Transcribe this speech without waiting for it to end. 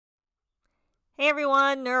Hey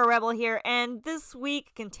everyone, NeuroRebel here, and this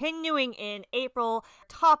week, continuing in April,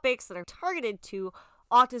 topics that are targeted to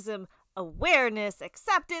Autism Awareness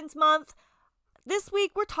Acceptance Month. This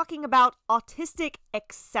week, we're talking about autistic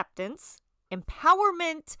acceptance,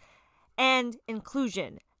 empowerment, and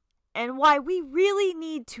inclusion, and why we really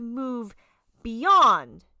need to move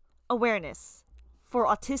beyond awareness for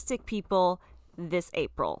autistic people this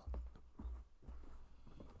April.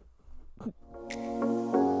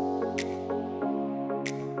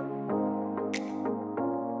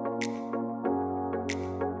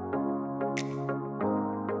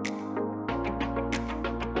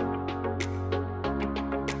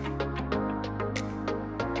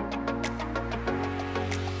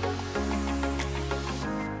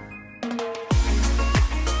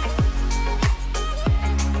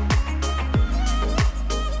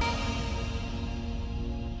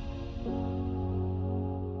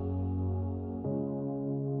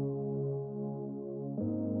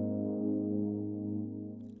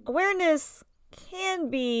 Awareness can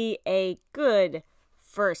be a good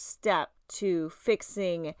first step to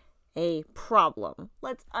fixing a problem.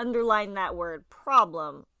 Let's underline that word,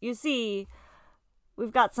 problem. You see,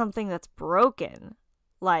 we've got something that's broken,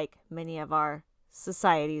 like many of our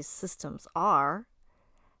society's systems are,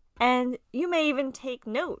 and you may even take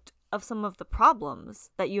note of some of the problems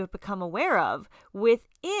that you have become aware of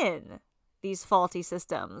within these faulty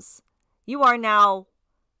systems. You are now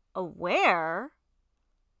aware,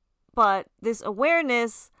 but this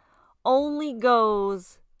awareness only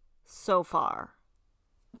goes so far.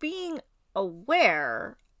 Being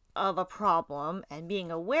aware of a problem and being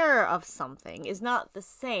aware of something is not the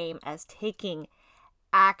same as taking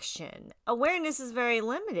action. Awareness is very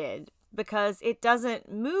limited because it doesn't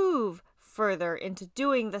move further into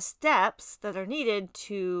doing the steps that are needed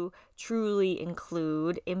to truly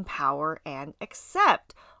include, empower, and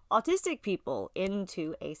accept autistic people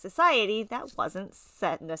into a society that wasn't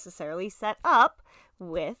necessarily set up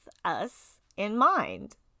with us in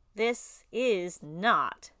mind. This is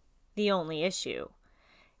not the only issue.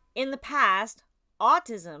 In the past,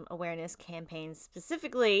 autism awareness campaigns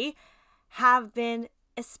specifically have been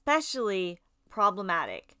especially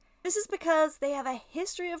problematic. This is because they have a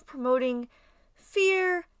history of promoting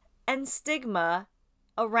fear and stigma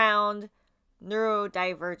around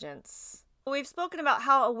neurodivergence. We've spoken about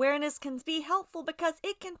how awareness can be helpful because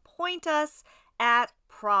it can point us at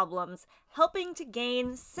problems, helping to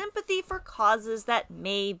gain sympathy for causes that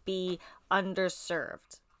may be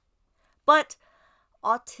underserved. But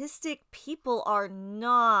autistic people are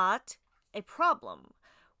not a problem.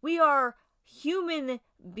 We are human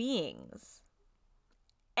beings.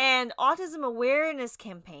 And autism awareness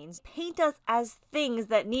campaigns paint us as things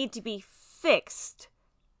that need to be fixed,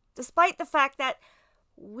 despite the fact that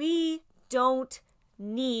we don't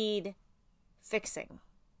need fixing.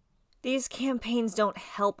 These campaigns don't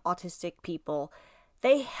help autistic people.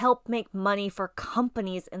 They help make money for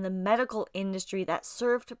companies in the medical industry that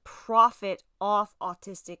serve to profit off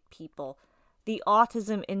autistic people, the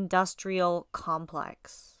autism industrial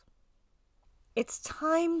complex. It's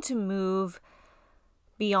time to move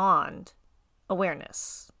beyond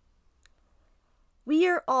awareness. We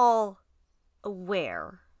are all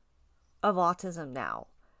aware of autism now.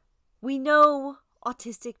 We know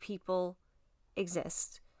autistic people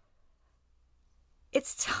exist.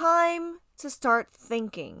 It's time to start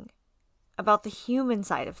thinking about the human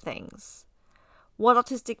side of things, what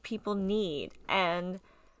autistic people need, and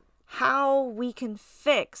how we can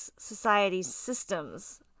fix society's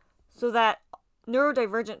systems so that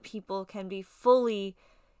neurodivergent people can be fully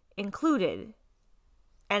included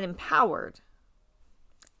and empowered.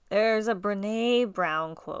 There's a Brené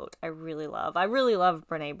Brown quote I really love. I really love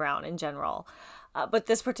Brené Brown in general. But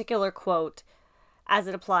this particular quote, as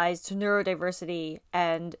it applies to neurodiversity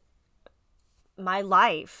and my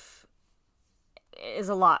life, is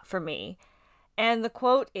a lot for me. And the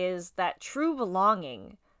quote is that true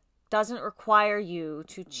belonging doesn't require you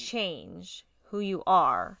to change who you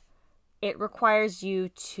are. It requires you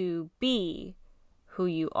to be who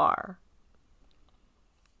you are.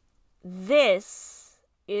 This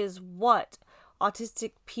is what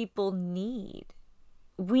autistic people need.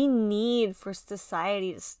 We need for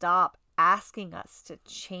society to stop asking us to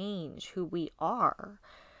change who we are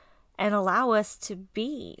and allow us to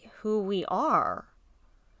be who we are.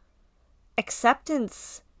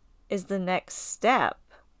 Acceptance is the next step.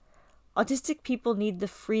 Autistic people need the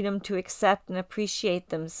freedom to accept and appreciate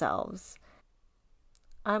themselves.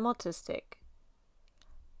 I'm autistic.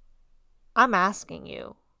 I'm asking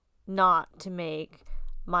you not to make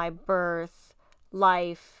my birth,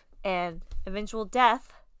 life, and eventual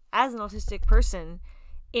death as an autistic person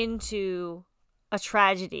into a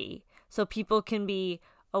tragedy so people can be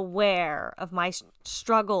aware of my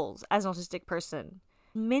struggles as an autistic person.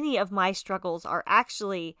 Many of my struggles are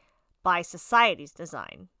actually by society's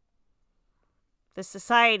design. The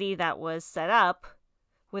society that was set up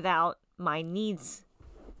without my needs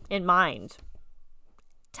in mind,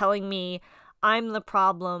 telling me I'm the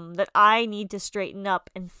problem, that I need to straighten up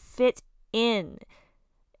and fit in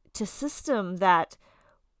to a system that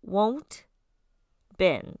won't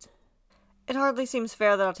bend. It hardly seems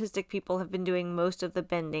fair that autistic people have been doing most of the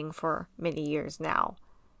bending for many years now.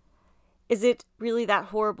 Is it really that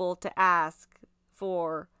horrible to ask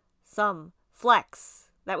for some flex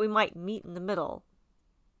that we might meet in the middle?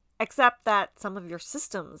 Except that some of your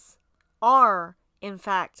systems are, in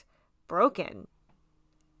fact, broken,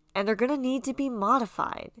 and are going to need to be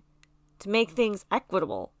modified to make things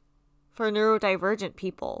equitable for neurodivergent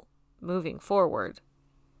people moving forward.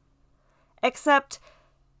 Except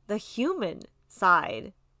the human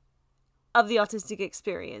side of the autistic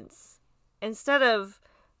experience, instead of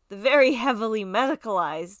the very heavily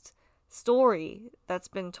medicalized story that's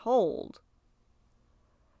been told.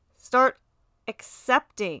 Start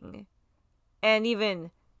accepting and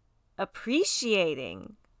even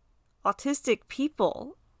appreciating autistic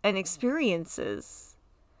people and experiences.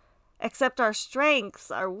 Accept our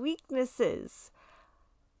strengths, our weaknesses.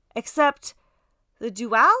 Accept the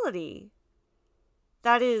duality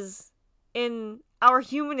that is in our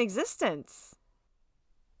human existence.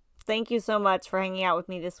 Thank you so much for hanging out with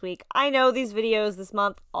me this week. I know these videos this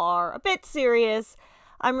month are a bit serious.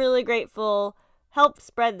 I'm really grateful. Help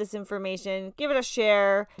spread this information. Give it a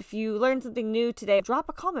share. If you learned something new today, drop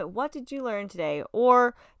a comment. What did you learn today?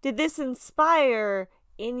 Or did this inspire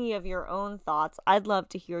any of your own thoughts? I'd love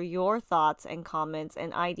to hear your thoughts and comments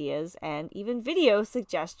and ideas and even video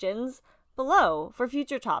suggestions below for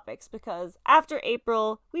future topics, because after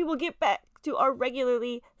April, we will get back to our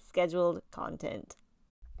regularly scheduled content.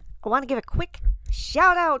 I want to give a quick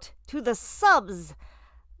shout out to the subs.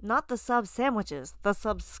 Not the sub sandwiches, the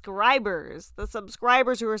subscribers. The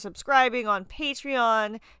subscribers who are subscribing on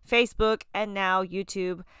Patreon, Facebook, and now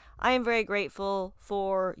YouTube. I am very grateful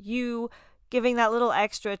for you giving that little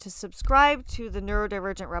extra to subscribe to the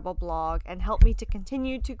NeuroDivergent Rebel blog and help me to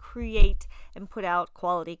continue to create and put out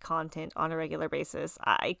quality content on a regular basis.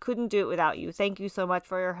 I couldn't do it without you. Thank you so much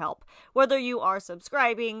for your help. Whether you are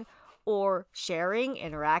subscribing or sharing,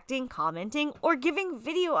 interacting, commenting, or giving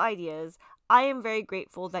video ideas, I am very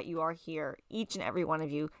grateful that you are here, each and every one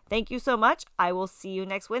of you. Thank you so much. I will see you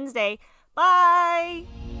next Wednesday. Bye!